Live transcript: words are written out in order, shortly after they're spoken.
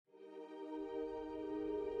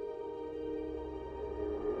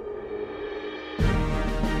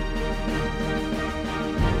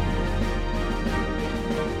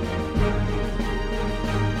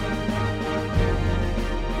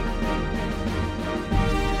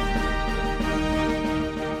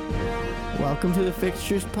Welcome to the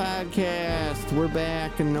Fixtures Podcast. We're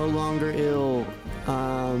back and no longer ill.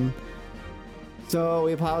 So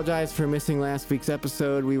we apologize for missing last week's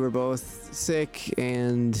episode. We were both sick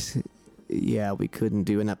and we couldn't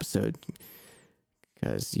do an episode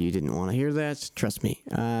because you didn't want to hear that. Trust me.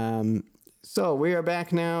 So we are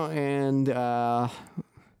back now and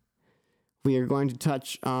we are going to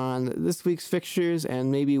touch on this week's fixtures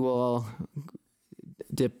and maybe we'll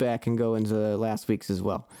dip back and go into last week's as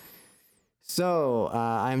well. So,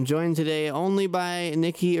 I'm joined today only by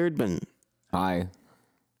Nikki Erdman. Hi.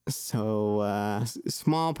 So,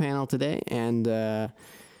 small panel today, and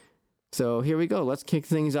so here we go. Let's kick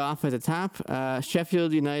things off at the top.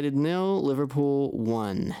 Sheffield United 0, Liverpool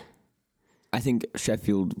 1. I think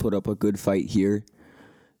Sheffield put up a good fight here.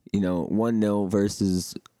 1-0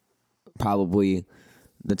 versus probably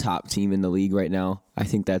the top team in the league right now. I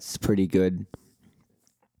think that's pretty good.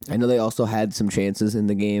 I know they also had some chances in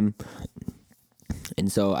the game. And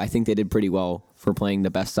so I think they did pretty well for playing the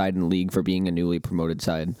best side in the league for being a newly promoted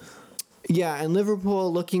side. Yeah, and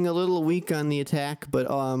Liverpool looking a little weak on the attack, but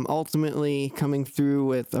ultimately coming through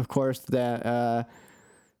with, of course, that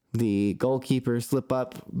the goalkeeper slip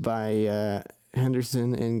up by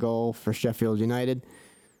Henderson in goal for Sheffield United.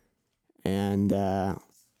 And,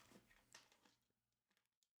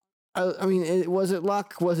 was it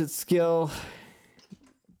luck? Was it skill?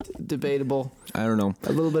 Debatable. I don't know.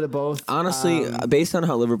 A little bit of both. Honestly, based on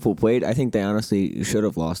how Liverpool played, I think they honestly should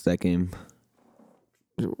have lost that game.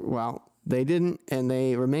 Well, they didn't, and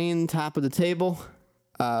they remain top of the table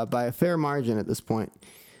by a fair margin at this point.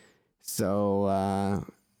 So,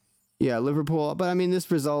 Liverpool. But, this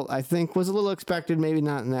result, I think, was a little expected, maybe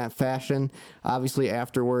not in that fashion. Obviously,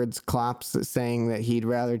 afterwards, Klopp's saying that he'd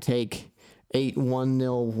rather take 8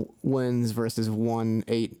 1-0 wins versus 1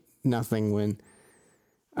 8-0 win.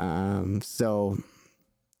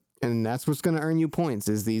 And that's what's going to earn you points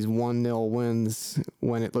is these 1-0 wins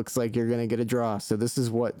when it looks like you're going to get a draw. So this is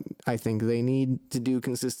what I think they need to do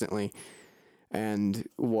consistently and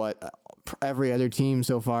what every other team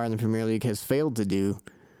so far in the Premier League has failed to do,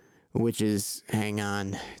 which is hang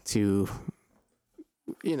on to,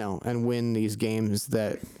 and win these games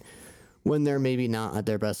that when they're maybe not at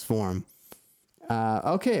their best form.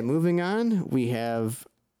 Okay, moving on. We have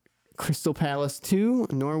Crystal Palace 2,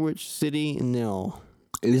 Norwich City 0.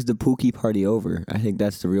 Is the Pookie party over? I think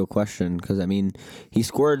that's the real question because, he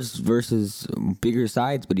scores versus bigger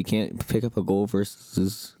sides, but he can't pick up a goal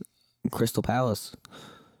versus Crystal Palace.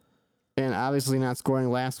 And obviously not scoring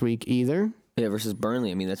last week either. Yeah, versus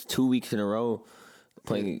Burnley. That's 2 weeks in a row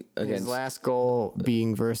playing against... His last goal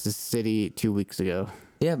being versus City 2 weeks ago.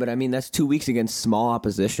 Yeah, but that's 2 weeks against small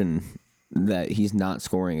opposition that he's not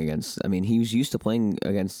scoring against. He was used to playing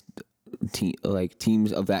against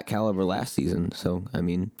teams of that caliber last season. So, I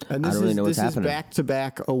don't really know what's happening. This is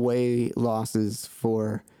back-to-back away losses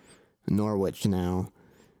for Norwich now,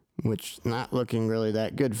 which not looking really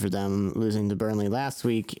that good for them, losing to Burnley last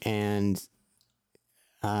week and,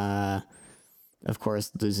 of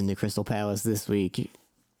course, losing to Crystal Palace this week.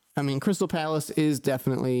 Crystal Palace is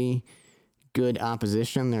definitely good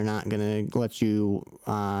opposition. They're not going to let you,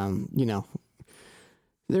 they're not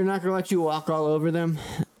going to let you walk all over them.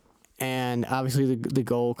 And obviously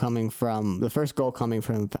the first goal coming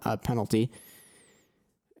from a penalty.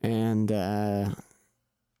 And, I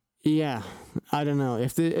don't know.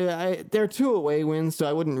 If there are 2 away wins, so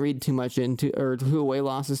I wouldn't read too much or 2 away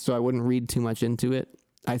losses, so I wouldn't read too much into it.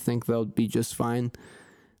 I think they'll be just fine.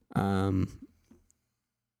 But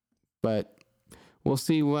we'll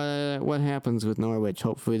see what happens with Norwich.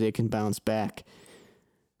 Hopefully they can bounce back.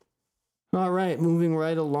 All right, moving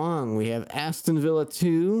right along. We have Aston Villa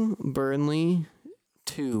 2, Burnley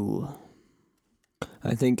 2.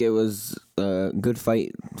 I think it was a good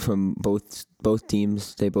fight from both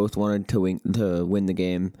teams. They both wanted to win the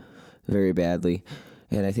game very badly,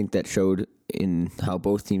 and I think that showed in how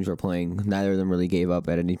both teams were playing. Neither of them really gave up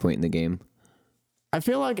at any point in the game. I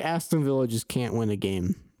feel like Aston Villa just can't win a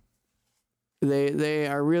game. They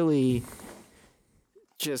are really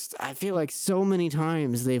just, I feel like so many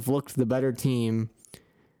times they've looked the better team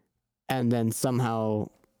and then somehow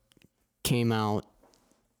came out.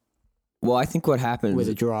 Well, I think what happens with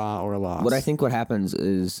a draw or a loss. What I think what happens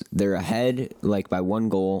is they're ahead by 1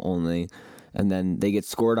 goal only, and then they get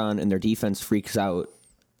scored on and their defense freaks out,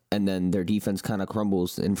 and then their defense kind of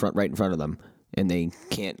crumbles right in front of them, and they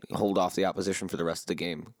can't hold off the opposition for the rest of the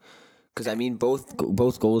game. Because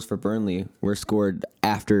both goals for Burnley were scored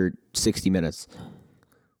after 60 minutes.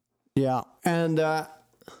 Yeah, and the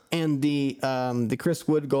Chris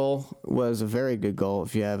Wood goal was a very good goal.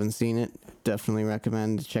 If you haven't seen it, definitely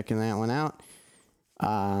recommend checking that one out.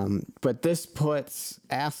 But this puts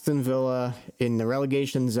Aston Villa in the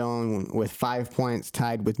relegation zone with 5 points,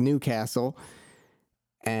 tied with Newcastle,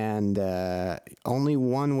 and only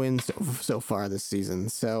one win so far this season.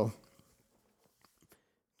 So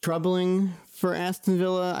troubling for Aston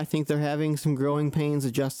Villa. I think they're having some growing pains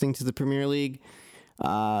adjusting to the Premier League.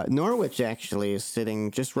 Norwich actually is sitting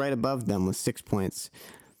just right above them with 6 points.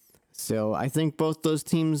 So I think both those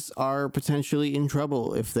teams are potentially in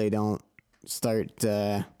trouble if they don't start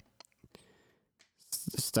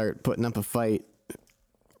putting up a fight.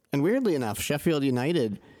 And weirdly enough, Sheffield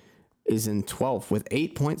United is in 12th with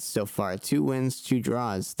 8 points so far. 2 wins, 2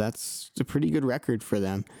 draws. That's a pretty good record for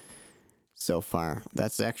them so far.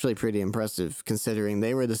 That's actually pretty impressive considering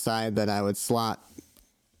they were the side that I would slot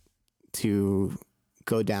to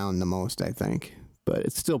go down the most, I think. But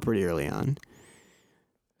it's still pretty early on.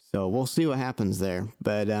 So we'll see what happens there.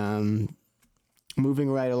 But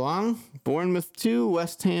moving right along, Bournemouth 2,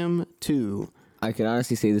 West Ham 2. I can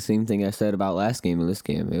honestly say the same thing I said about last game and this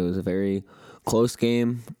game. It was a very close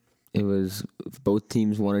game. It was both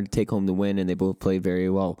teams wanted to take home the win, and they both played very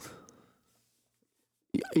well.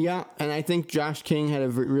 Yeah, and I think Josh King had a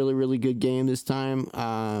really, really good game this time.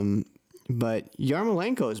 But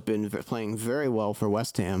Yarmolenko has been playing very well for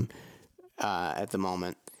West Ham at the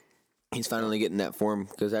moment. He's finally getting that form,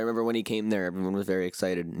 because I remember when he came there, everyone was very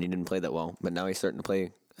excited, and he didn't play that well. But now he's starting to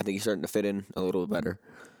play. I think he's starting to fit in a little bit better.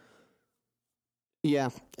 Yeah,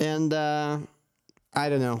 and I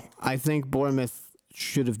don't know. I think Bournemouth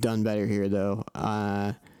should have done better here, though.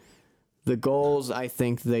 The goals, I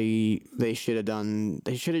think they should have done.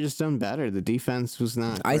 They should have just done better. The defense was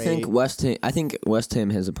not. I great. think West Ham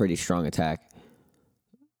has a pretty strong attack.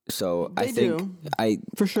 So They do,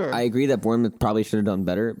 for sure. I agree that Bournemouth probably should have done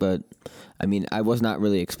better, but I mean, I was not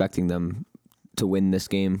really expecting them to win this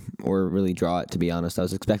game or really draw it, to be honest. I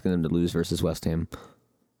was expecting them to lose versus West Ham.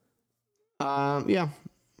 Yeah.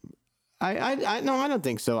 I don't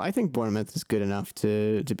think so. I think Bournemouth is good enough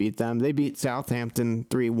to beat them. They beat Southampton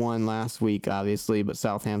 3-1 last week, obviously, but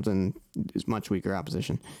Southampton is much weaker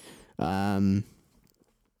opposition.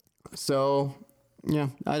 So yeah,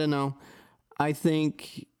 I don't know. I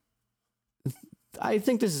think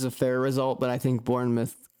this is a fair result, but I think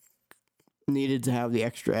Bournemouth needed to have the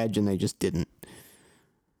extra edge, and they just didn't.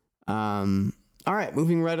 All right,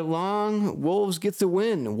 moving right along. Wolves gets a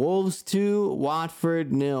win. Wolves 2,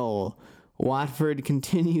 Watford 0. Watford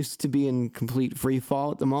continues to be in complete free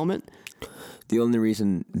fall at the moment. The only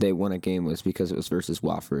reason they won a game was because it was versus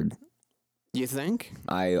Watford. You think?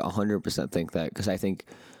 I 100% think that, because I think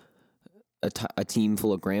a team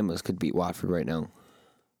full of grandmas could beat Watford right now.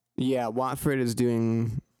 Yeah, Watford is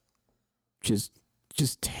doing just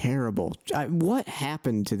terrible. What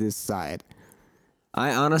happened to this side?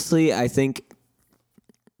 I think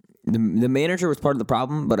the manager was part of the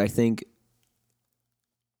problem, but I think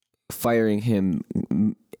firing him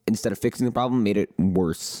instead of fixing the problem made it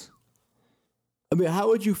worse. I mean, how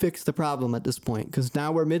would you fix the problem at this point? Because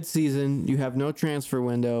now we're mid-season. You have no transfer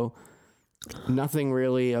window. Nothing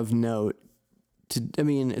really of note.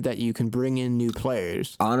 That you can bring in new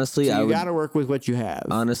players. Honestly, so you got to work with what you have.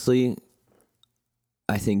 Honestly,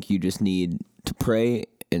 I think you just need to pray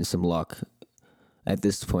and some luck at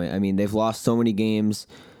this point. I mean, they've lost so many games.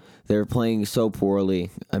 They're playing so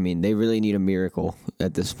poorly. I mean, they really need a miracle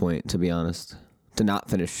at this point, to be honest, to not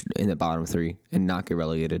finish in the bottom 3 and not get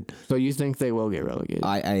relegated. So you think they will get relegated?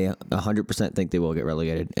 I 100% think they will get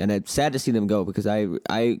relegated. And it's sad to see them go, because I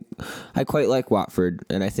quite like Watford,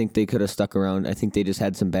 and I think they could have stuck around. I think they just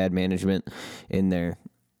had some bad management in there,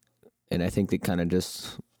 and I think they kind of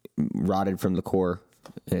just rotted from the core,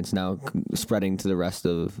 and it's now spreading to the rest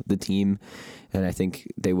of the team, and I think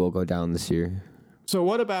they will go down this year. So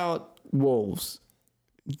what about Wolves?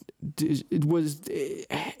 Is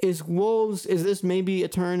this maybe a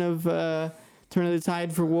turn of the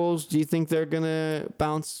tide for Wolves? Do you think they're gonna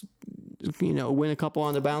bounce, win a couple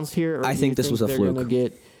on the bounce here? Or I think this was a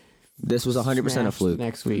fluke. This was 100% a fluke.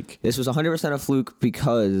 Next week. This was 100% a fluke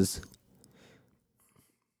because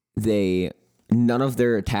none of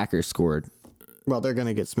their attackers scored. Well, they're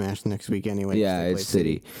gonna get smashed next week anyway. Yeah, it's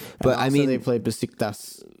City. But I mean, they play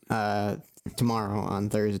Besiktas tomorrow on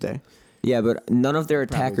Thursday. Yeah, but none of their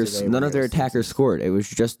attackers scored. It was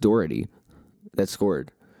just Doherty that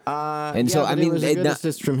scored. It was a good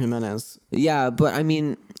assist from Jimenez. Yeah, but I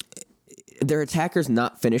mean, their attackers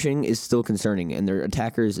not finishing is still concerning, and their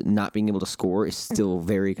attackers not being able to score is still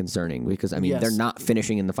very concerning because, I mean, Yes. they're not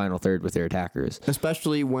finishing in the final third with their attackers.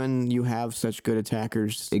 Especially when you have such good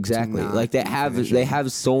attackers. to Exactly. not Like they be have finishing.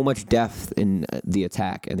 so much depth in the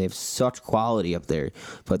attack, and they have such quality up there,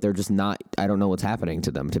 but they're just not. I don't know what's happening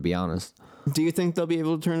to them, to be honest. Do you think they'll be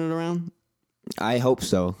able to turn it around? I hope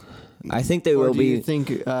so. I think they Or will do be. you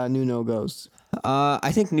think Nuno goes?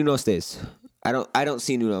 I think Nuno stays. I don't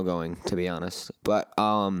see Nuno going, to be honest. But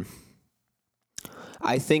I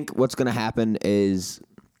think what's gonna happen is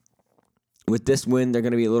with this win, they're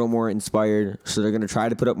gonna be a little more inspired. So they're gonna try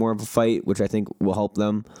to put up more of a fight, which I think will help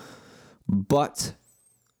them. But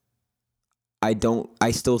I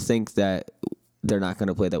still think that they're not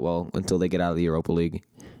gonna play that well until they get out of the Europa League.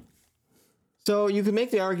 So you could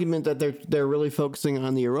make the argument that they're really focusing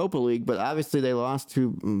on the Europa League, but obviously they lost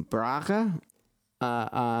to Braga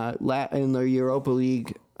in the Europa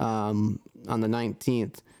League on the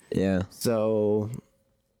 19th. Yeah. So,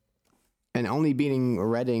 and only beating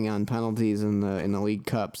Reading on penalties in the League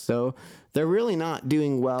Cup. So they're really not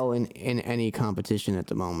doing well in any competition at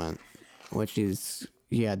the moment, which is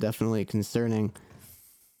definitely concerning.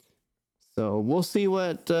 So we'll see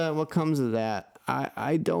what comes of that.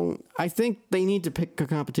 I think they need to pick a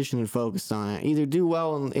competition and focus on it. Either do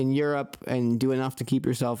well in Europe and do enough to keep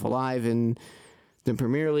yourself alive in the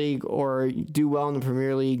Premier League, or do well in the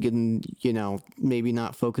Premier League and, maybe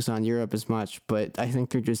not focus on Europe as much. But I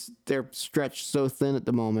think they're stretched so thin at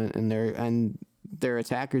the moment, and their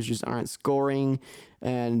attackers just aren't scoring,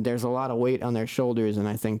 and there's a lot of weight on their shoulders, and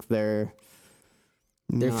I think they're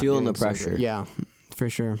not feeling the doing so good. pressure. Yeah, for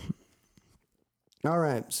sure. All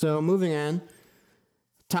right, so moving on.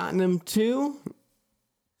 Tottenham 2,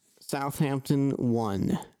 Southampton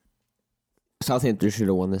 1. Southampton should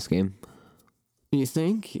have won this game. You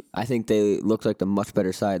think? I think they looked like the much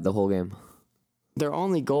better side the whole game. Their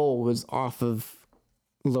only goal was off of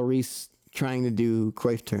Lloris trying to do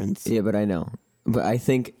Cruyff turns. Yeah, but I know. But I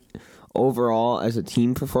think overall, as a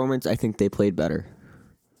team performance, I think they played better.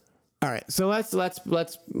 All right, so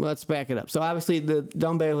let's back it up. So obviously, the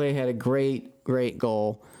Ndombele had a great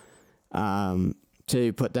goal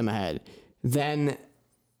to put them ahead. Then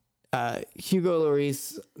Hugo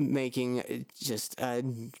Lloris making just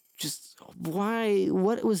why?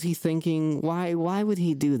 What was he thinking? Why would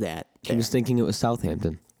he do that? He was thinking it was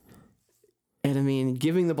Southampton. And I mean,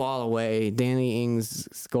 giving the ball away, Danny Ings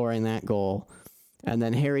scoring that goal, and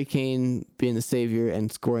then Harry Kane being the savior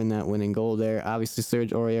and scoring that winning goal there. Obviously,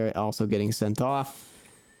 Serge Aurier also getting sent off.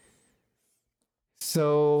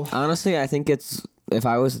 So Honestly, I think if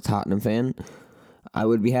I was a Tottenham fan, I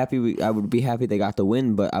would be happy. I would be happy they got the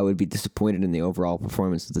win, but I would be disappointed in the overall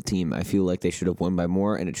performance of the team. I feel like they should have won by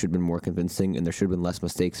more, and it should have been more convincing, and there should have been less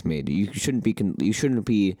mistakes made. You shouldn't be getting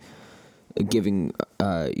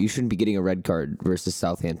a red card versus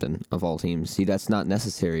Southampton of all teams. See, that's not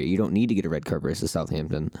necessary. You don't need to get a red card versus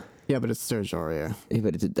Southampton. yeah, but it's Serge Aurier. Yeah,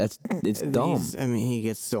 but it's dumb. He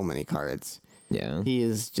gets so many cards. Yeah. He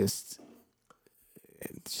is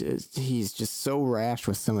he's just so rash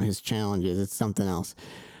with some of his challenges. It's something else.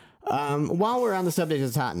 While we're on the subject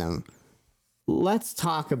of Tottenham, let's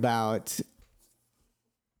talk about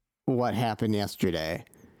what happened yesterday.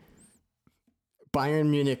 Bayern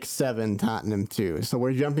Munich 7, Tottenham 2. So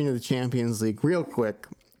we're jumping to the Champions League real quick.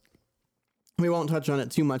 We won't touch on it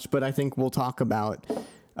too much, but I think we'll talk about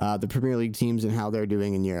the Premier League teams and how they're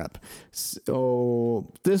doing in Europe.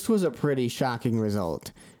 So this was a pretty shocking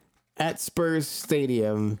result. At Spurs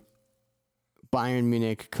Stadium, Bayern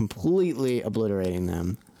Munich completely obliterating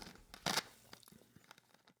them.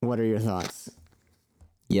 What are your thoughts?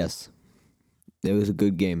 Yes. It was a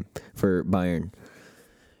good game for Bayern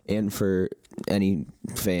and for any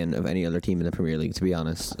fan of any other team in the Premier League, to be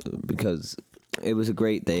honest, because it was a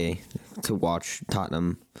great day to watch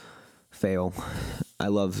Tottenham fail. You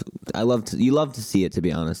love to see it, to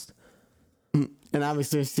be honest. And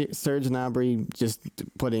obviously, Serge Gnabry just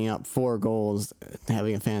putting up 4 goals,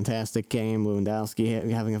 having a fantastic game.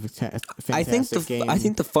 Lewandowski having a fantastic game. I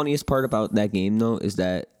think the funniest part about that game, though, is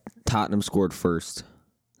that Tottenham scored first.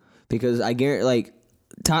 Because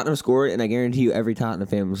Tottenham scored, and I guarantee you every Tottenham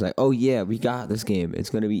fan was like, oh, yeah, we got this game. It's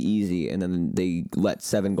going to be easy. And then they let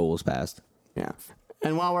 7 goals pass. Yeah.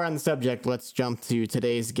 And while we're on the subject, let's jump to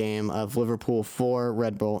today's game of Liverpool 4,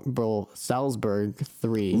 Red Bull Salzburg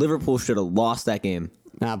 3. Liverpool should have lost that game.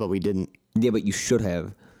 Nah, but we didn't. Yeah, but you should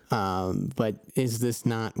have. But is this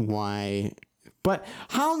not why? But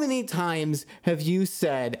how many times have you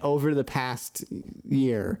said over the past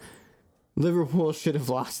year, Liverpool should have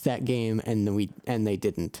lost that game and they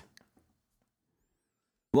didn't?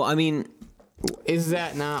 Well, I mean, Is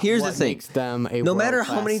that not Here's what the thing. makes them a No matter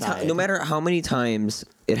how world-class many side? no matter how many times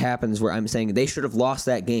it happens where I'm saying they should have lost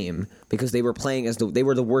that game because they were playing they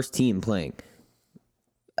were the worst team playing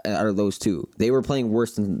out of those two. They were playing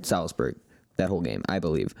worse than Salzburg that whole game, I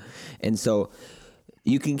believe. And so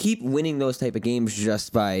you can keep winning those type of games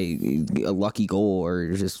just by a lucky goal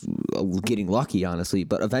or just getting lucky, honestly.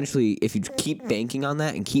 But eventually, if you keep banking on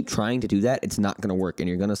that and keep trying to do that, it's not going to work, and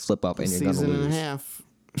you're going to slip up and you're going to lose.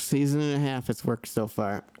 Season and a half. It's worked so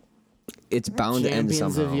far. It's bound to end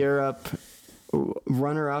Champions somehow. of Europe,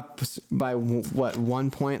 runner-up by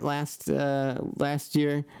 1 point last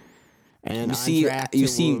year, and you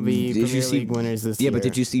see, be did Premier League winners this year. Yeah, but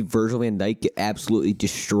did you see Virgil van Dijk get absolutely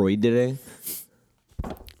destroyed today?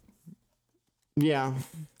 Yeah,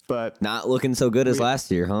 but Not looking so good as last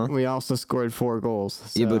year, huh? we also scored 4 goals.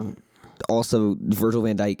 So. Yeah, but also Virgil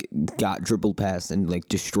van Dijk got dribbled past and like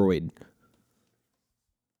destroyed.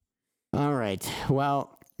 All right.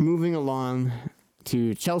 Well, moving along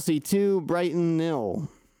to Chelsea 2, Brighton 0.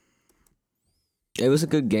 It was a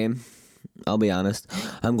good game. I'll be honest.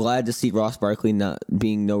 I'm glad to see Ross Barkley not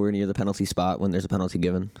being nowhere near the penalty spot when there's a penalty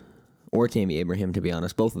given. Or Tammy Abraham, to be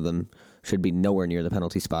honest. Both of them should be nowhere near the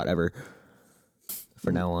penalty spot ever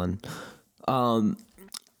from now on.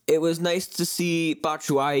 It was nice to see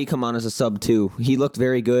Batshuayi come on as a sub, too. He looked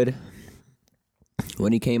very good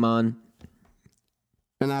when he came on.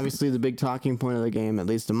 And obviously the big talking point of the game, at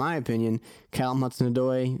least in my opinion, Callum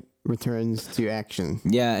Hudson-Odoi returns to action.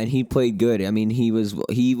 Yeah, and he played good. I mean, he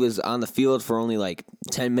was on the field for only like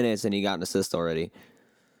 10 minutes and he got an assist already.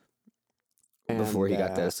 Before he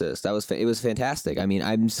got that assist. It was fantastic. I mean,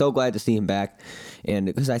 I'm so glad to see him back. And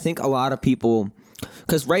because I think a lot of people,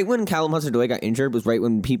 because right when Callum Hudson-Odoi got injured was right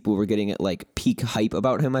when people were getting at like peak hype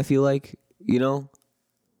about him, I feel like, you know?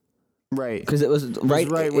 Right. Because it was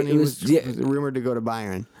right when he was rumored to go to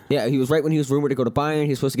Bayern. Yeah, he was right when he was rumored to go to Bayern. He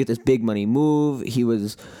was supposed to get this big money move.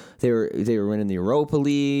 They were winning the Europa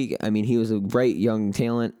League. I mean, he was a bright young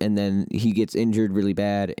talent, and then he gets injured really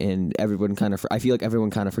bad, and I feel like everyone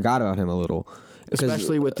kind of forgot about him a little.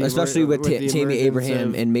 Especially with Tammy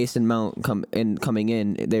Abraham and Mason Mount coming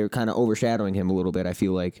in, they're kind of overshadowing him a little bit. I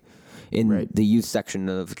feel like in the youth section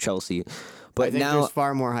of Chelsea. But I think now there's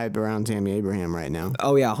far more hype around Tammy Abraham right now.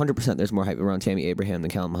 Oh yeah, 100%. There's more hype around Tammy Abraham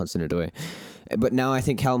than Callum Hudson-Odoi. But now I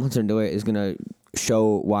think Callum Hudson-Odoi is going to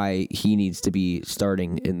show why he needs to be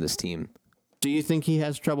starting in this team. Do you think he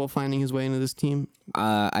has trouble finding his way into this team?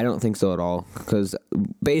 I don't think so at all. Because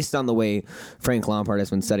based on the way Frank Lampard has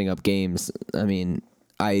been setting up games, I mean,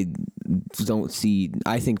 I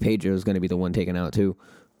think Pedro is going to be the one taken out too.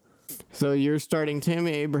 So you're starting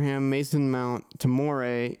Tammy Abraham, Mason Mount,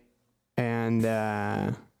 Tomori, and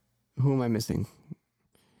who am I missing?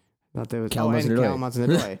 I thought there was Callum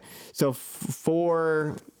Hudson-Odoi. So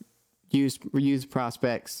 4 used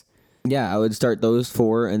prospects. Yeah, I would start those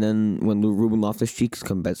 4, and then when Ruben Loftus-Cheek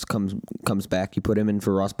comes back, you put him in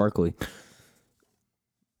for Ross Barkley.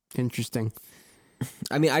 Interesting.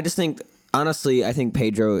 I mean, I just think, honestly, I think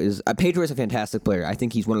Pedro is a fantastic player. I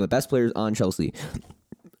think he's one of the best players on Chelsea.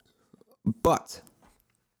 But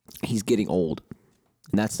he's getting old.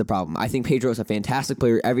 And that's the problem. I think Pedro is a fantastic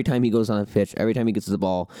player. Every time he goes on the pitch, every time he gets the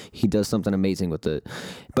ball, he does something amazing with it.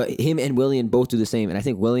 But him and Willian both do the same. And I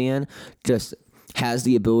think Willian just has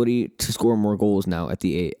the ability to score more goals now at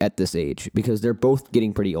this age because they're both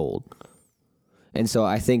getting pretty old. And so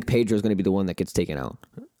I think Pedro is going to be the one that gets taken out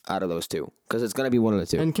of those two because it's going to be one of the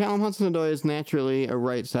two. And Callum Hudson-Odoi is naturally a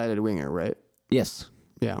right-sided winger, right? Yes.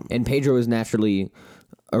 Yeah. And Pedro is naturally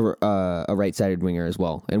a right-sided winger as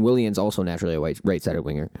well. And Willian's also naturally a right-sided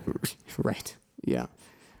winger. Right. Yeah.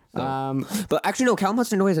 So. But actually, no, Callum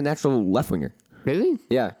Hudson-Odoi is a natural left winger. Is he?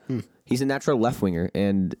 Yeah. He's a natural left winger.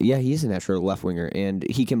 And yeah, he's a natural left winger. And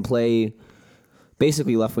he can play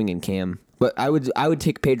basically left wing and cam. But I would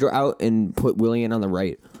take Pedro out and put Willian on the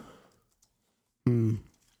right.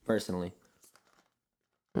 Personally.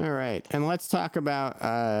 All right. And let's talk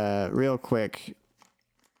about, real quick,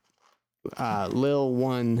 Lille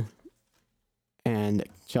 1 and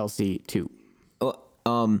Chelsea 2.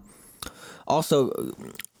 Also,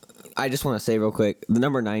 I just want to say real quick, the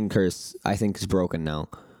number 9 curse, I think, is broken now.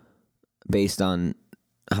 Based on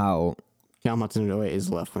how... Callum Hudson-Odoi is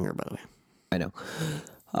left winger, by the way. I know.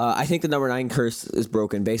 I think the number 9 curse is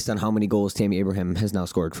broken based on how many goals Tammy Abraham has now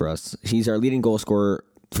scored for us. He's our leading goal scorer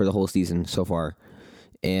for the whole season so far.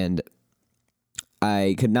 And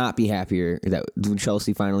I could not be happier that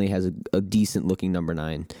Chelsea finally has a decent-looking number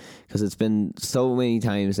 9. Because it's been so many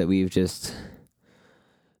times that we've just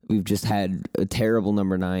had a terrible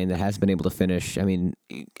number 9 that hasn't been able to finish. I mean,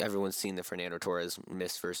 everyone's seen the Fernando Torres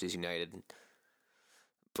miss versus United.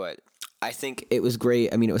 But I think it was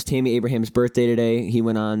great. I mean, it was Tammy Abraham's birthday today. He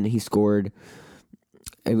went on, he scored.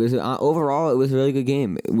 It was overall, it was a really good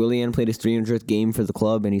game. Willian played his 300th game for the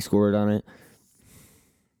club, and he scored on it.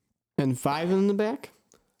 And 5 in the back?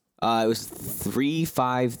 It was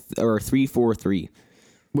 3-5 or 3-4-3.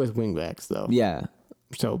 With wingbacks, though. Yeah.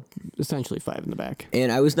 So, essentially 5 in the back.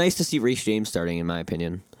 And it was nice to see Reece James starting, in my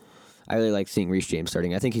opinion. I really like seeing Reece James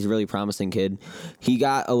starting. I think he's a really promising kid. He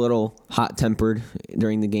got a little hot-tempered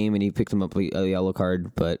during the game, and he picked him up a yellow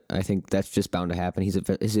card, but I think that's just bound to happen. He's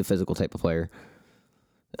a physical type of player.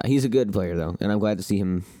 He's a good player, though, and I'm glad to see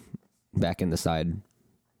him back in the side.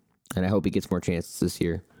 And I hope he gets more chances this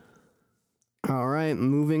year. All right,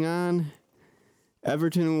 moving on.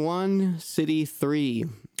 Everton 1, City 3.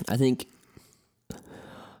 I think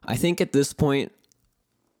at this point,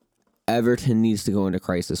 Everton needs to go into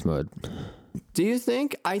crisis mode. Do you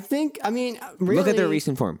think? I mean, really. Look at their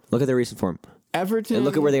recent form. Everton. And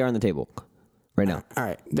look at where they are on the table right now. All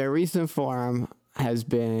right, their recent form has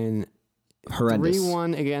been Horrendous.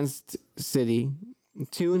 3-1 against City,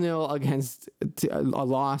 2-0 against a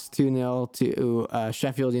loss 2-0 to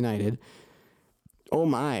Sheffield United. Oh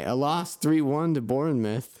my, a loss 3-1 to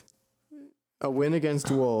Bournemouth. A win against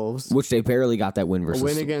Wolves. Which they barely got that win versus. A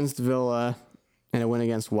win against Villa. And a win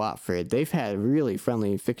against Watford. They've had really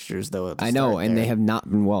friendly fixtures, though. I know, and they have not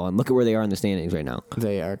been well. And look at where they are in the standings right now.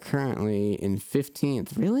 They are currently in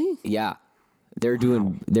 15th. Really? Yeah.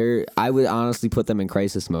 I would honestly put them in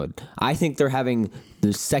crisis mode. I think they're having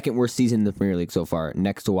the second worst season in the Premier League so far,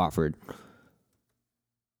 next to Watford.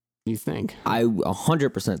 You think? I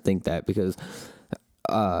 100% think that because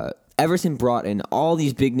Everton brought in all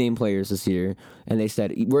these big name players this year, and they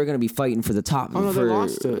said we're going to be fighting for the top. Oh no, they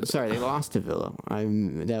lost to Villa.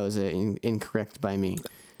 That was incorrect by me.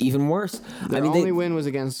 Even worse. Their only win was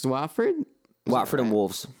against Watford. Watford and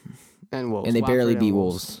Wolves. And Wolves. And they barely beat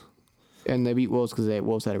Wolves. And they beat Wolves because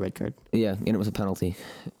Wolves had a red card. Yeah, and it was a penalty.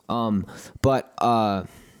 But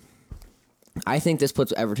I think this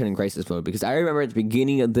puts Everton in crisis mode because I remember at the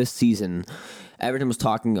beginning of this season, Everton was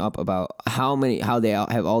talking up about how they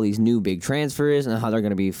have all these new big transfers and how they're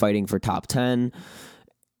going to be fighting for top 10.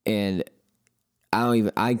 And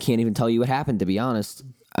I can't even tell you what happened, to be honest.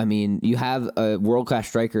 I mean, you have a world-class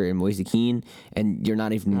striker in Moise Kean, and you're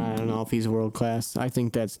not even... I don't know if he's world-class. I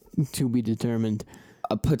think that's to be determined.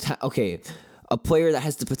 A player that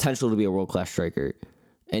has the potential to be a world-class striker,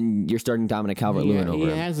 and you're starting Dominic Calvert-Lewin over him.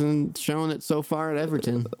 He hasn't shown it so far at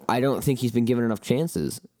Everton. I don't think he's been given enough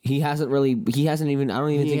chances. He hasn't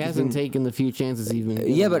taken the few chances even.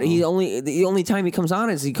 Yeah, but the only time he comes on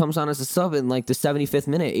is a sub in like the 75th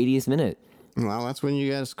minute, 80th minute. Well, that's when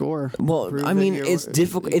you got to score. Well, I mean, it's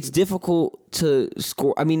difficult. It's difficult to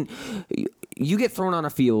score. I mean, you get thrown on a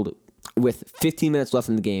field with 15 minutes left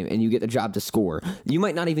in the game, and you get the job to score. You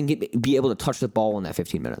might not even be able to touch the ball in that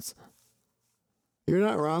 15 minutes. You're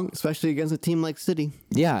not wrong, especially against a team like City.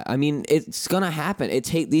 Yeah, I mean, it's going to happen.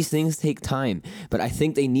 These things take time, but I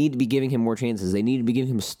think they need to be giving him more chances. They need to be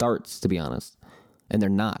giving him starts, to be honest, and they're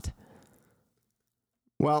not.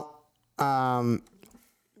 Well,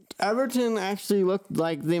 Everton actually looked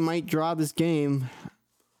like they might draw this game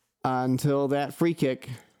until that free kick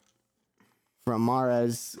from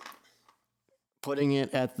Mahrez, putting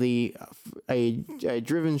it at a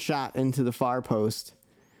driven shot into the far post.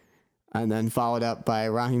 And then followed up by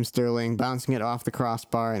Raheem Sterling bouncing it off the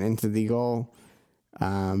crossbar and into the goal.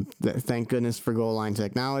 Thank goodness for goal line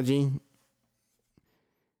technology.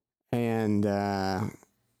 And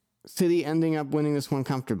City ending up winning this one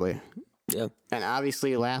comfortably. Yeah. And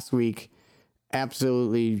obviously last week,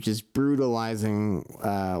 absolutely just brutalizing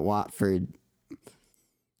Watford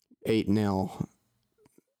 8-0.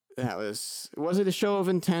 Was it a show of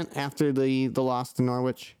intent after the loss to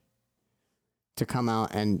Norwich? To come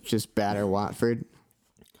out and just batter Watford?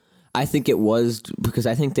 I think it was because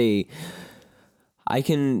I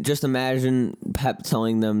can just imagine Pep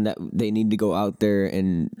telling them that they need to go out there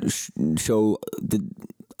and show the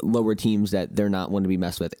lower teams that they're not one to be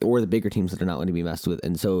messed with, or the bigger teams that are not one to be messed with.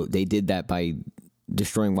 And so they did that by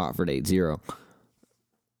destroying Watford 8-0.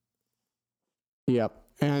 Yep.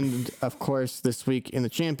 And, of course, this week in the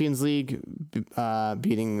Champions League,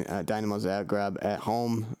 beating Dynamo Zagreb at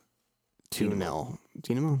home 2-0.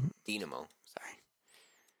 Dinamo? Sorry.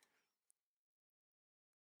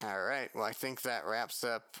 All right. Well, I think that wraps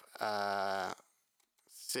up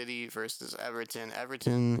City versus Everton.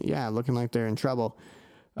 Everton, yeah, looking like they're in trouble.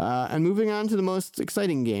 And moving on to the most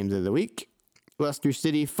exciting games of the week. Leicester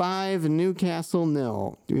City 5, Newcastle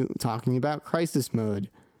 0. Talking about crisis mode.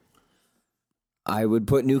 I would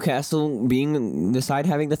put Newcastle being the side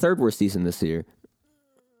having the third worst season this year.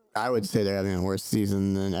 I would say they're having a worse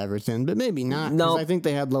season than Everton, but maybe not. 'Cause No. I think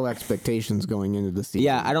they had low expectations going into the season.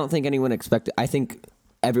 Yeah, I don't think anyone expected. I think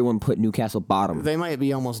everyone put Newcastle bottom. They might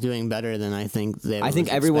be almost doing better than I think they. I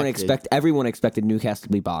think everyone expected Newcastle to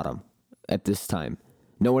be bottom at this time.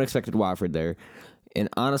 No one expected Watford there, and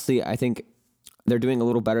honestly, I think they're doing a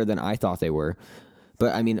little better than I thought they were.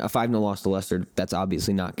 But I mean, a 5-0 loss to Leicester, that's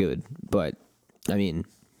obviously not good. But I mean,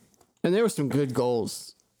 And there were some good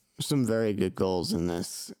goals, some very good goals in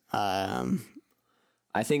this. I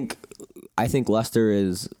think Leicester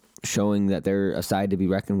is showing that they're a side to be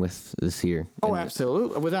reckoned with this year. Oh,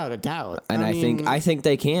 absolutely, without a doubt. And I think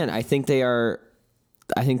they can. I think they are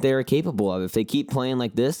capable of it. If they keep playing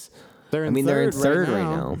like this. they're in third right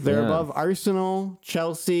now. They're above Arsenal,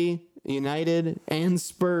 Chelsea, United, and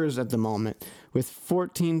Spurs at the moment with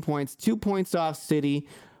 14 points, 2 points off City,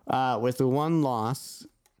 with the one loss,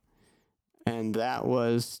 and that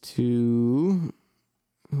was to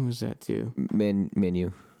who was that to?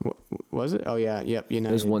 Menu. Was it? Oh yeah, yep. It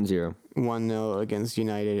United was 1-0. 1-0 against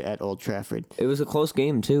United at Old Trafford. It was a close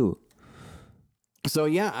game too. So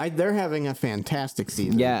yeah, they're having a fantastic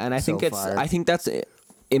season. Yeah, and I so think far. I think that's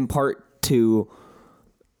in part to.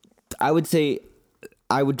 I would say,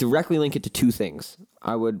 I would directly link it to two things.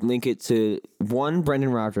 I would link it to one,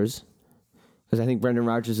 Brendan Rodgers, because I think Brendan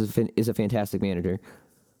Rodgers is a fantastic manager.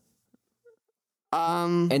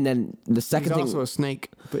 And then the second he's thing, also a snake.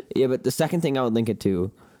 But but the second thing I would link it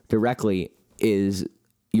to directly is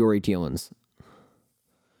Yuri Tielemans.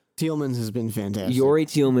 Tielemans has been fantastic. Yuri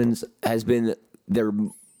Tielemans has been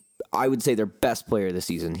I would say their best player this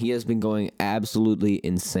season. He has been going absolutely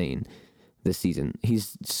insane this season.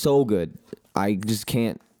 He's so good. I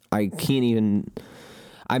can't even.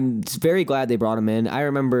 I'm very glad they brought him in. I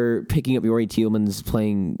remember picking up Yuri Tielemans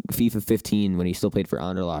playing FIFA 15 when he still played for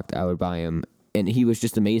Anderlecht. I would buy him, and he was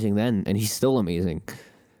just amazing then, and he's still amazing.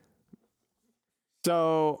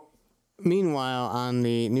 So, meanwhile, on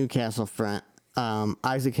the Newcastle front,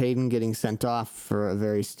 Isaac Hayden getting sent off for a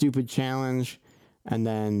very stupid challenge, and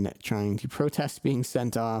then trying to protest being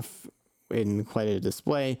sent off in quite a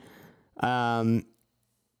display.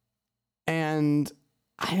 And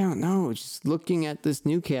I don't know, just looking at this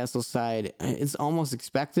Newcastle side, it's almost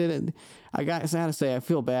expected. I gotta say, I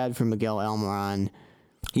feel bad for Miguel Almiron.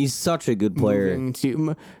 He's such a good player.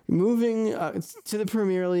 Moving to the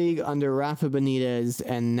Premier League under Rafa Benitez,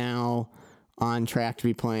 and now on track to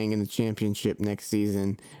be playing in the Championship next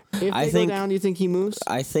season. If they go down, do you think he moves?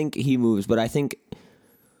 I think he moves, but I think...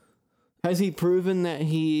 Has he proven that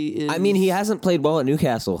he is... I mean, he hasn't played well at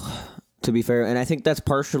Newcastle, to be fair, and I think that's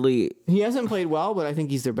partially... He hasn't played well, but I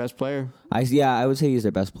think he's their best player. I would say he's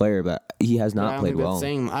their best player, but he has not played well.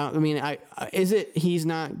 Is it he's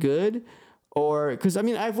not good? Or... Because, I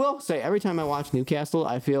mean, I will say, every time I watch Newcastle,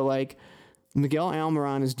 I feel like Miguel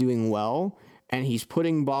Almiron is doing well, and he's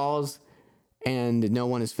putting balls, and no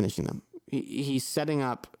one is finishing them. He's setting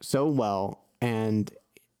up so well, and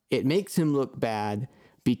it makes him look bad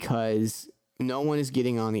because no one is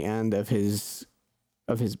getting on the end of the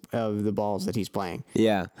balls that he's playing.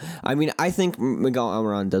 Yeah. I mean, I think Miguel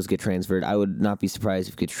Almiron does get transferred. I would not be surprised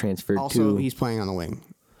if he gets transferred Also, he's playing on the wing.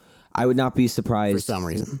 I would not be surprised. For some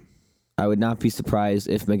reason. I would not be surprised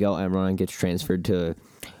if Miguel Almiron gets transferred to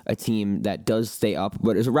a team that does stay up,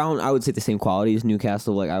 but is around, I would say, the same quality as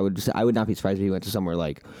Newcastle. Like, I would not be surprised if he went to somewhere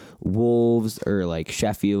like Wolves or like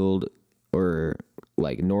Sheffield or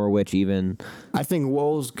like Norwich even. I think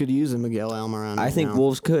Wolves could use a Miguel Almiron. I think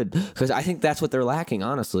Wolves could, because I think that's what they're lacking,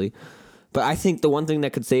 honestly. But I think the one thing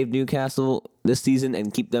that could save Newcastle this season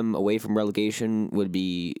and keep them away from relegation would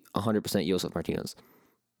be 100% Josef Martinez.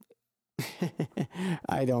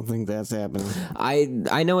 I don't think that's happening.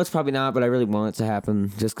 I know it's probably not, but I really want it to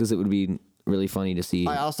happen just because it would be really funny to see.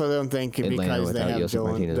 I also don't think because they have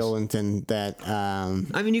Joelinton that...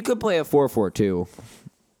 I mean, you could play a 4-4-2.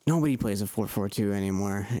 Nobody plays a 4-4-2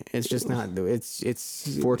 anymore. It's just not... It's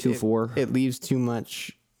 4-2-4. It leaves too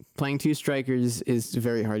much... Playing two strikers is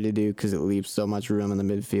very hard to do because it leaves so much room in the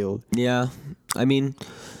midfield. Yeah. I mean...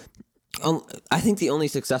 I think the only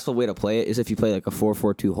successful way to play it is if you play like a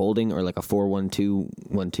 4-4-2 holding or like a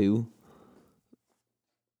 4-1-2-1-2.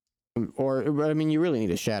 Or, I mean, you really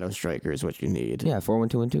need a shadow striker is what you need. Yeah,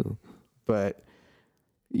 4-1-2-1-2. But,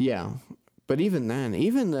 yeah. But even then,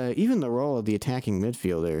 even the role of the attacking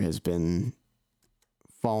midfielder has been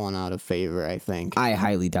fallen out of favor, I think. I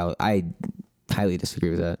highly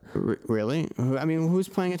disagree with that. Really? I mean, who's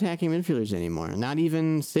playing attacking midfielders anymore? Not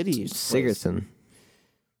even City. Sigurdsson.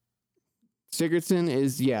 Sigurdsson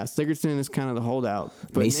is kind of the holdout.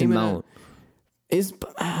 But Mason Mount. Is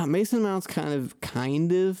Mason Mount's kind of been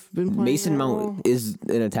playing Mason that Mount role? is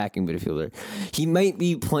an attacking midfielder. He might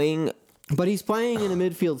be playing. But he's playing in a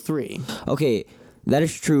midfield 3. Okay, that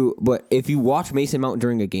is true. But if you watch Mason Mount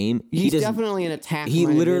during a game, He's definitely an attack. he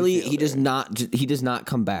does not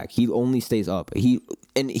come back. He only stays up.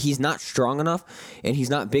 He's not strong enough, and he's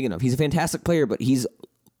not big enough. He's a fantastic player, but he's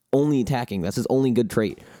only attacking. That's his only good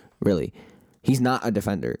trait, really. He's not a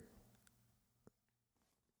defender.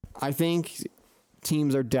 I think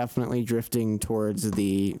teams are definitely drifting towards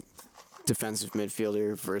the defensive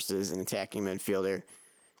midfielder versus an attacking midfielder,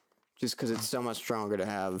 just because it's so much stronger to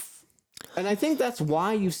have. And I think that's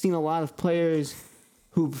why you've seen a lot of players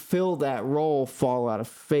who fill that role fall out of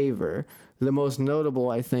favor. The most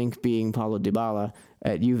notable, I think, being Paulo Dybala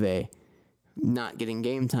at Juve, not getting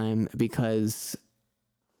game time because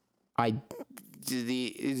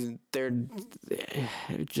they're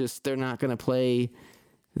not going to play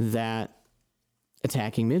that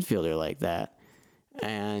attacking midfielder like that.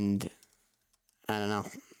 And I don't know.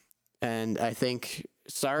 And I think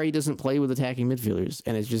Sarri doesn't play with attacking midfielders,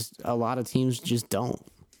 and it's just a lot of teams just don't.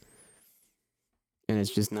 And it's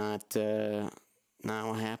just not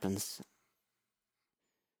what happens.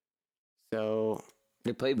 So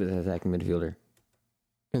They played with an attacking midfielder.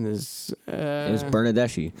 in this It was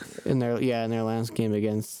Bernadeschi. in their last game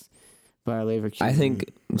against Bayer Leverkusen. I think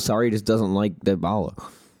Sarri just doesn't like Dybala.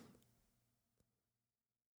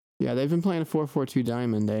 Yeah, they've been playing a 4-4-2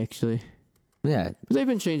 diamond actually. Yeah. But they've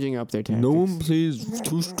been changing up their tactics. plays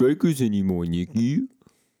two strikers anymore, Nicky.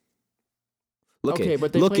 Look at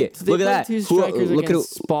but they look played, at they look at played that. two Who- strikers look at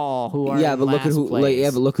against Spal, who are yeah, in but look at last who.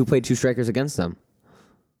 place. But look who played two strikers against them.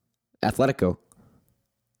 Atletico.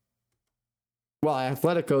 Well,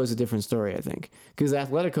 Atletico is a different story, I think, because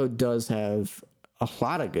Atletico does have a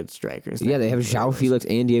lot of good strikers. Yeah, they have João Felix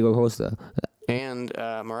and Diego Costa. And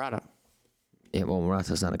Morata. Yeah, well,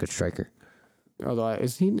 Morata's not a good striker. Although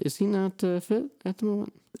is he not fit at the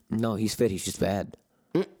moment? No, he's fit. He's just bad.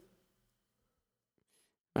 All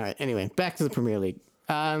right. Anyway, back to the Premier League.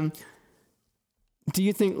 Do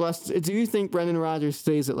you think Brendan Rodgers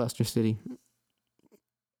stays at Leicester City?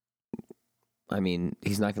 I mean,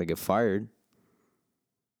 he's not going to get fired.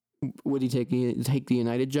 Would he take the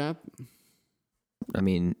United job? I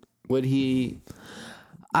mean, Would he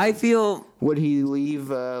leave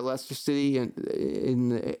Leicester City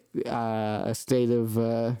in a state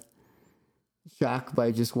of shock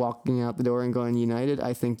by just walking out the door and going United?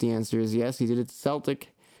 I think the answer is yes. He did it to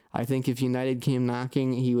Celtic. I think if United came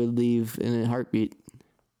knocking, he would leave in a heartbeat.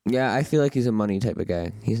 yeah, I feel like he's a money type of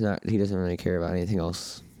guy. He doesn't really care about anything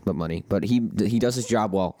else but money. But he does his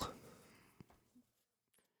job well.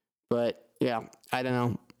 But yeah, I don't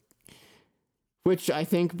know. Which I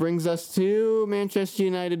think brings us to Manchester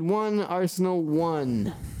United 1, Arsenal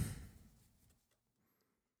 1.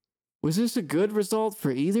 Was this a good result for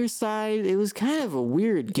either side? It was kind of a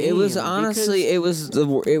weird game. It was honestly, it was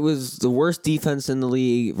the worst defense in the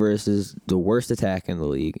league versus the worst attack in the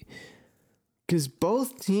league. Because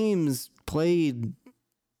both teams played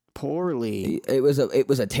poorly. It was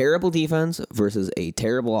a terrible defense versus a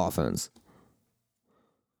terrible offense.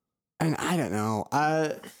 And I don't know.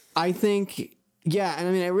 I think, yeah, and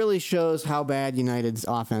I mean, it really shows how bad United's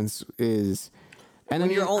offense is. And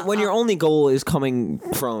When your only goal is coming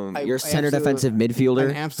from your center defensive midfielder,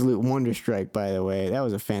 an absolute wonder strike, by the way. That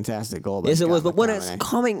was a fantastic goal. By yes, it was. Scott But when McTominay. it's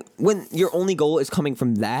coming, when your only goal is coming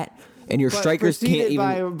from that, and your But strikers can't preceded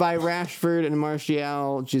even, by Rashford and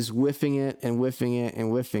Martial just whiffing it and whiffing it and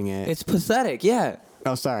whiffing it. it's pathetic. Yeah.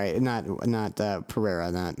 Oh, sorry, not Pereira,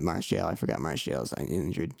 not Martial. I forgot Martial's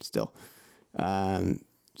injured still.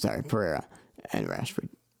 Sorry, Pereira and Rashford.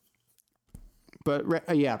 But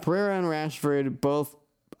yeah, Pereira and Rashford both,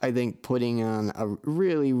 I think, putting on a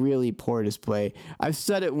really, really poor display. I've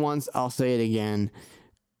said it once, I'll say it again.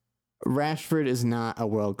 Rashford is not a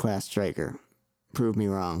world-class striker. Prove me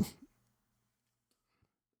wrong.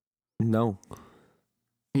 No.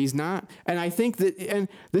 He's not. And I think that, and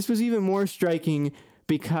this was even more striking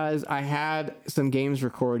because I had some games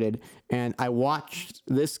recorded and I watched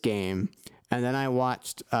this game and then I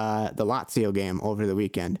watched the Lazio game over the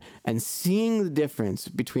weekend, and seeing the difference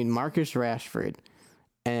between Marcus Rashford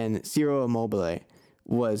and Ciro Immobile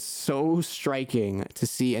was so striking to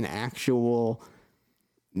see an actual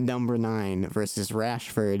number 9 versus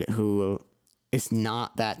Rashford, who is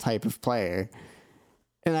not that type of player.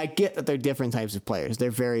 And I get that they're different types of players.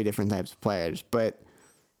 They're very different types of players. But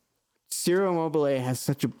Ciro Immobile has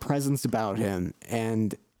such a presence about him,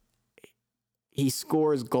 and he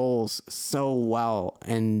scores goals so well.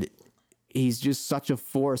 And he's just such a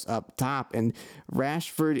force up top, and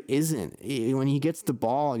Rashford isn't. When he gets the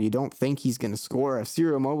ball, you don't think he's going to score. If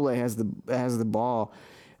Ciro Immobile has the ball,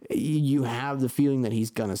 you have the feeling that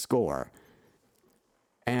he's going to score.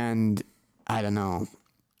 And I don't know.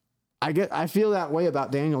 I feel that way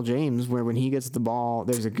about Daniel James, where when he gets the ball,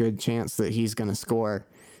 there's a good chance that he's going to score.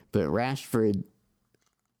 But Rashford,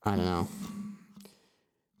 I don't know.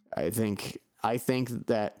 I think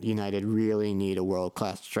that United really need a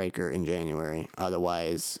world-class striker in January.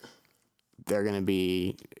 Otherwise, they're going to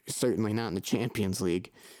be certainly not in the Champions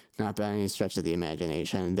League, not by any stretch of the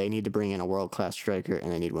imagination. They need to bring in a world-class striker,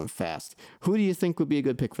 and they need one fast. Who do you think would be a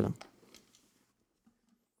good pick for them?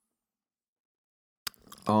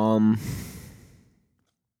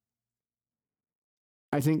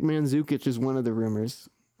 I think Mandzukic is one of the rumors.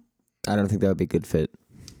 I don't think that would be a good fit.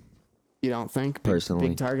 You don't think? Personally.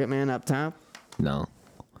 Big target man up top? No.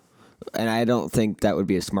 And I don't think that would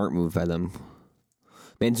be a smart move by them.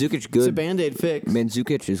 Mandzukic good. It's a Band-Aid fix.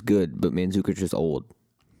 Mandzukic is good, but Mandzukic is old.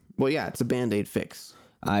 Well, yeah, it's a Band-Aid fix.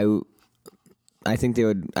 I think they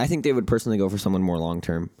would personally go for someone more long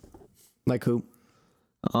term. Like who?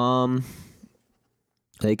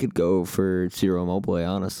 They could go for Ciro Immobile,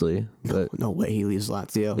 honestly. But No way he leaves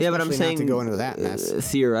Lazio. yeah, but I'm Especially saying not to go into that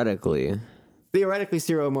mess. Theoretically. Theoretically,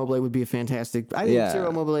 Ciro Immobile would be a fantastic. I think Yeah.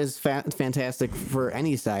 Ciro Immobile is fantastic for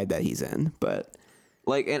any side that he's in. But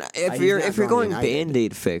Like, and he's if you're not going United.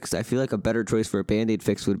 Band-Aid fix, I feel like a better choice for a Band-Aid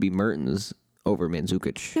fix would be Mertens over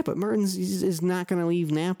Mandzukic. yeah, but Mertens is not going to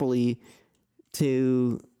leave Napoli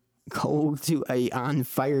to go to a on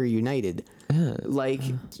fire United. Like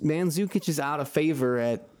Mandzukic is out of favor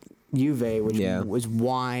at Juve, which was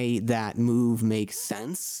why that move makes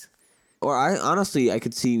sense. Or I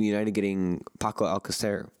could see United getting Paco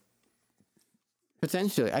Alcacer.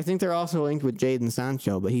 Potentially, I think they're also linked with Jadon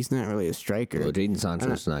Sancho, but he's not really a striker. Well, Jadon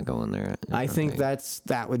Sancho's not going there. I think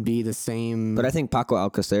that would be the same. But I think Paco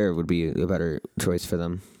Alcacer would be a better choice for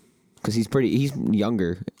them because he's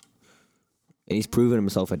younger and he's proven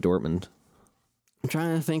himself at Dortmund. I'm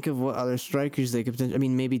trying to think of what other strikers they could potentially. I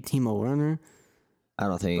mean, maybe Timo Werner. I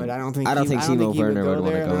don't think Timo Werner would want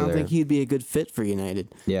to go there. I don't think he'd be a good fit for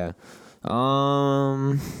United. Yeah.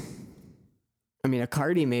 I mean,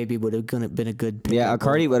 Icardi maybe would have been a good pickup. Yeah,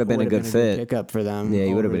 Icardi would have been a good fit. Pickup for them. Yeah,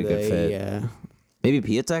 he would have been a good fit. Yeah. Maybe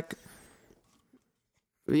Piatek?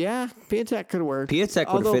 Yeah, Piatek could work.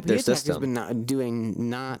 Piatek would fit their system. Has been doing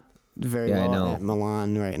not very well at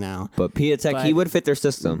Milan right now. But Piatek, he would fit their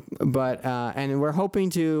system. But and we're hoping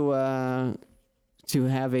to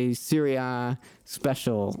have a Serie A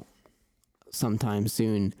special sometime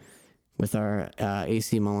soon with our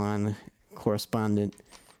AC Milan correspondent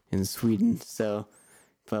in Sweden. So,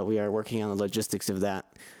 but we are working on the logistics of that.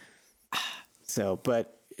 So,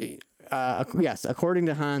 but yes, according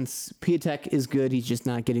to Hans, Piatek is good. He's just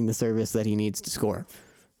not getting the service that he needs to score,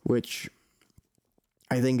 which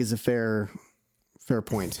I think is a fair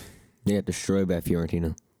point. They got destroyed by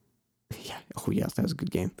Fiorentina. Yeah. Oh, yes, that was a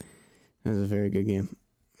good game. That was a very good game.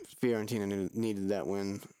 Fiorentina needed that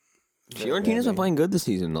win. Fiorentina's been playing good this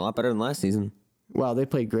season, a lot better than last season. Well, they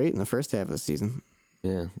played great in the first half of the season.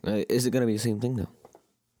 Yeah. Is it going to be the same thing, though?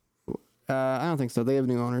 I don't think so. They have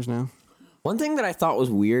new owners now. One thing that I thought was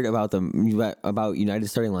weird about United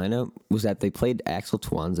starting lineup was that they played Axel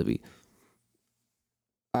Tuanzebe.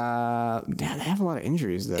 They have a lot of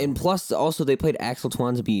injuries, though. And plus, also, they played Axel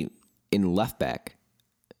Tuanzebe in left back.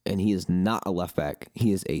 And he is not a left back.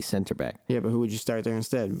 He is a center back. Yeah, but who would you start there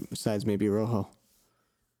instead, besides maybe Rojo?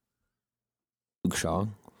 Luke Shaw.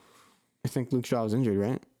 I think Luke Shaw was injured,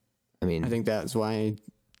 right? I mean, I think that's why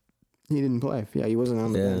he didn't play. Yeah, he wasn't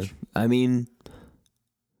on the bench. I mean,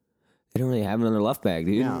 they don't really have another left back,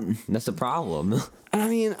 dude. Yeah. That's the problem. I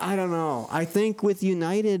mean, I don't know. I think with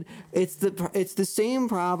United, it's the same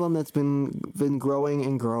problem that's been growing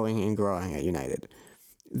and growing and growing at United.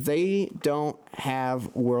 They don't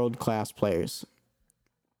have world-class players.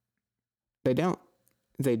 They don't.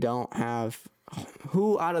 They don't have...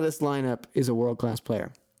 Who out of this lineup is a world-class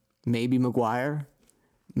player? Maybe Maguire?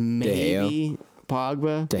 Maybe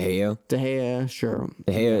Pogba? De Gea, sure.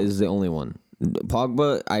 De Gea is the only one.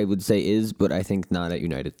 Pogba, I would say is, but I think not at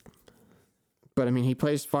United. But, I mean, he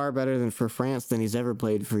plays far better for France than he's ever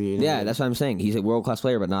played for United. Yeah, that's what I'm saying. He's a world-class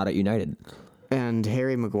player, but not at United. And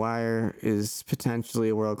Harry Maguire is potentially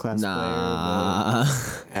a world-class player.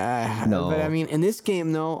 No. But, I mean, in this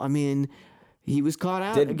game, though, I mean, he was caught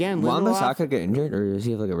out again. Did Wan-Bissaka get injured, or does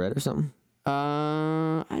he have like a red or something?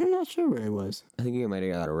 I'm not sure where he was. I think he might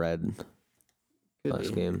have got a red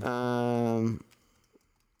last game.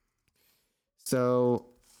 So,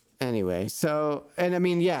 Anyway, so and I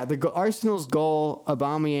mean, yeah, Arsenal's goal,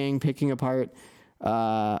 Aubameyang picking apart.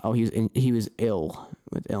 He was ill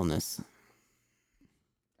with illness.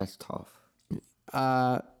 That's tough.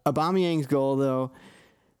 Aubameyang's goal though,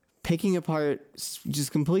 picking apart,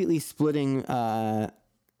 just completely splitting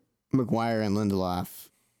Maguire and Lindelof.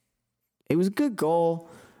 It was a good goal.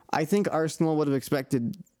 I think Arsenal would have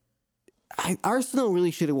expected. Arsenal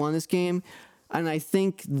really should have won this game. And I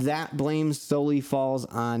think that blame solely falls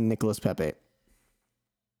on Nicolas Pepe,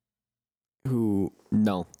 who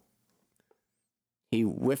he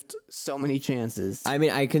whiffed so many chances. I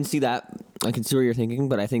mean, I can see that. I can see what you're thinking,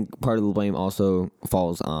 but I think part of the blame also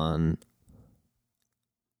falls on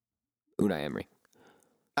Unai Emery.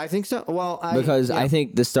 I think so. Well, I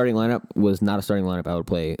think the starting lineup was not a starting lineup I would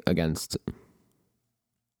play against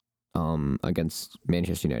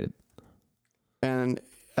Manchester United. And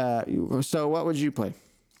so what would you play?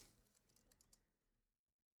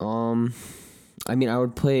 I mean, I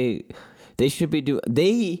would play.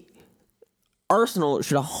 Arsenal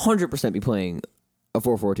should 100% be playing a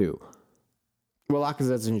 4-4-2. Well,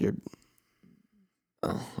 Lacazette's injured.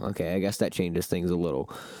 Oh, okay. I guess that changes things a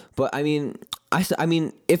little. But I mean,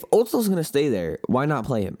 if Ozil's gonna stay there, why not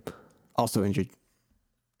play him? Also injured.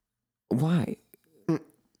 Why?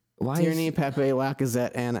 Why? Tierney, Pepe,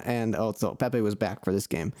 Lacazette, and Ozil. Pepe was back for this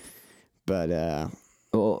game, but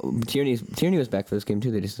Tierney was back for this game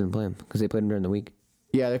too. They just didn't play him because they played him during the week.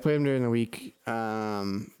 Yeah, they played him during the week.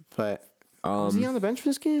 But was he on the bench for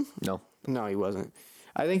this game? No, he wasn't.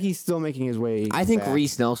 I think he's still making his way. I think back.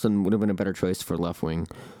 Reece Nelson would have been a better choice for left wing.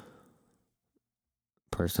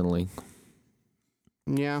 Personally,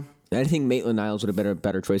 yeah. I think Maitland-Niles would have been a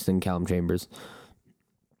better choice than Callum Chambers.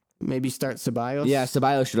 Maybe start Ceballos. Yeah,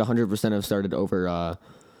 Ceballos should 100% have started over. I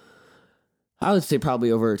would say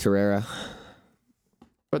probably over Torreira.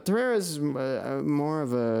 But Torreira's more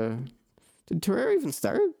of a. Did Torreira even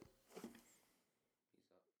start?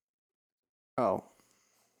 Oh.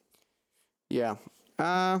 Yeah.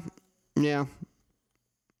 Yeah.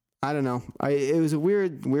 I don't know. It was a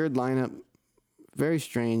weird lineup. Very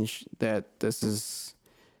strange that this is.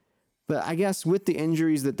 But I guess with the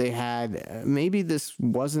injuries that they had, maybe this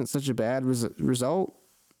wasn't such a bad result.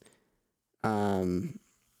 Lacazette's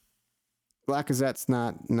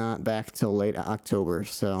not back till late October,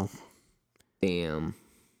 so damn.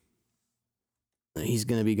 He's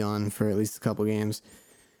gonna be gone for at least a couple games.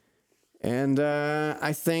 And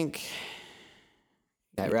I think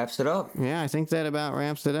that wraps it up. Yeah, I think that about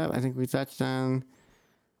wraps it up. I think we touched on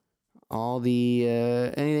all the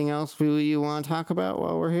anything else you want to talk about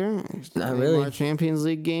while we're here? Not really. More Champions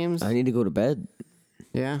League games. I need to go to bed.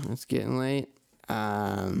 Yeah, it's getting late.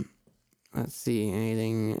 Let's see.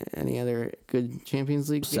 Any other good Champions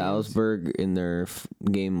League games? Salzburg in their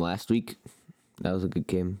game last week. That was a good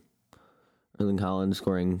game. Erling Haaland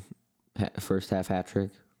scoring first half hat trick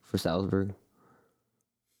for Salzburg.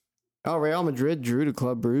 Oh, Real Madrid drew to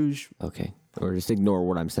Club Brugge. Okay, or just ignore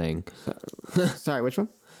what I'm saying. Sorry, which one?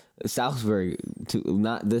 Salzburg,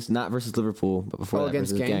 not versus Liverpool, but before that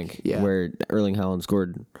against versus Genk, Genk, where Erling Haaland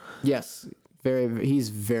scored. Yes, he's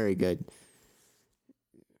very good.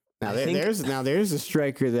 Now there's a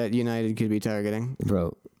striker that United could be targeting.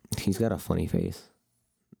 Bro, he's got a funny face.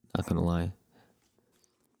 Not gonna lie.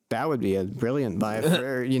 That would be a brilliant buy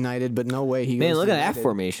for United, but no way he. Man, look at United. that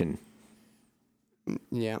formation.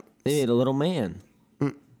 Yeah, they made a little man.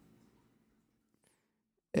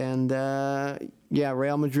 And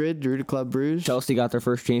Real Madrid drew to Club Brugge. Chelsea got their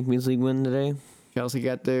first Champions League win today. Chelsea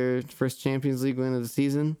got their first Champions League win of the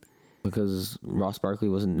season. Because Ross Barkley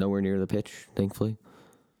wasn't nowhere near the pitch, thankfully.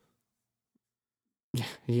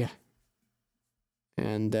 Yeah.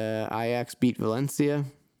 And Ajax beat Valencia.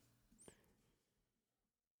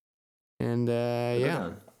 And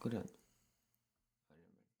Go down.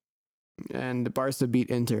 And Barca beat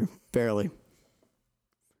Inter barely.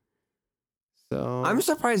 So I'm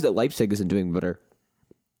surprised that Leipzig isn't doing better.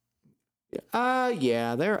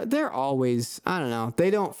 Yeah, they're always, I don't know. They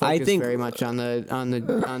don't focus very much on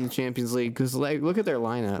the Champions League because look at their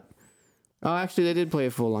lineup. Oh, actually they did play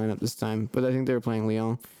a full lineup this time, but I think they were playing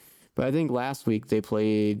Lyon. But I think last week they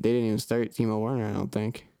didn't even start Timo Werner, I don't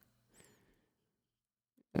think.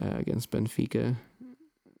 Against Benfica.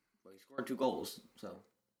 Well, he scored 2 goals, so.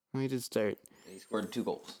 He did start. He scored 2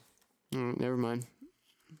 goals. Never mind.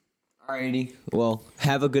 Alrighty. Well,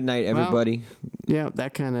 have a good night, everybody. Yeah,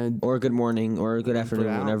 that kind of. Or good morning, or good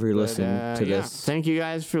afternoon, whenever you're listening to this. Thank you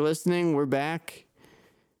guys for listening. We're back.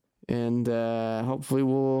 And hopefully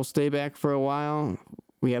we'll stay back for a while.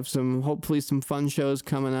 We have hopefully some fun shows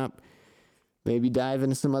coming up. Maybe dive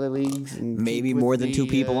into some other leagues. And maybe more than 2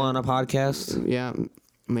 people on a podcast. Yeah.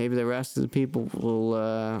 maybe the rest of the people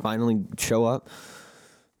will Finally show up.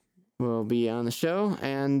 will be on the show.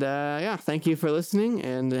 And thank you for listening,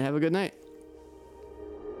 and have a good night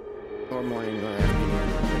or morning or afternoon.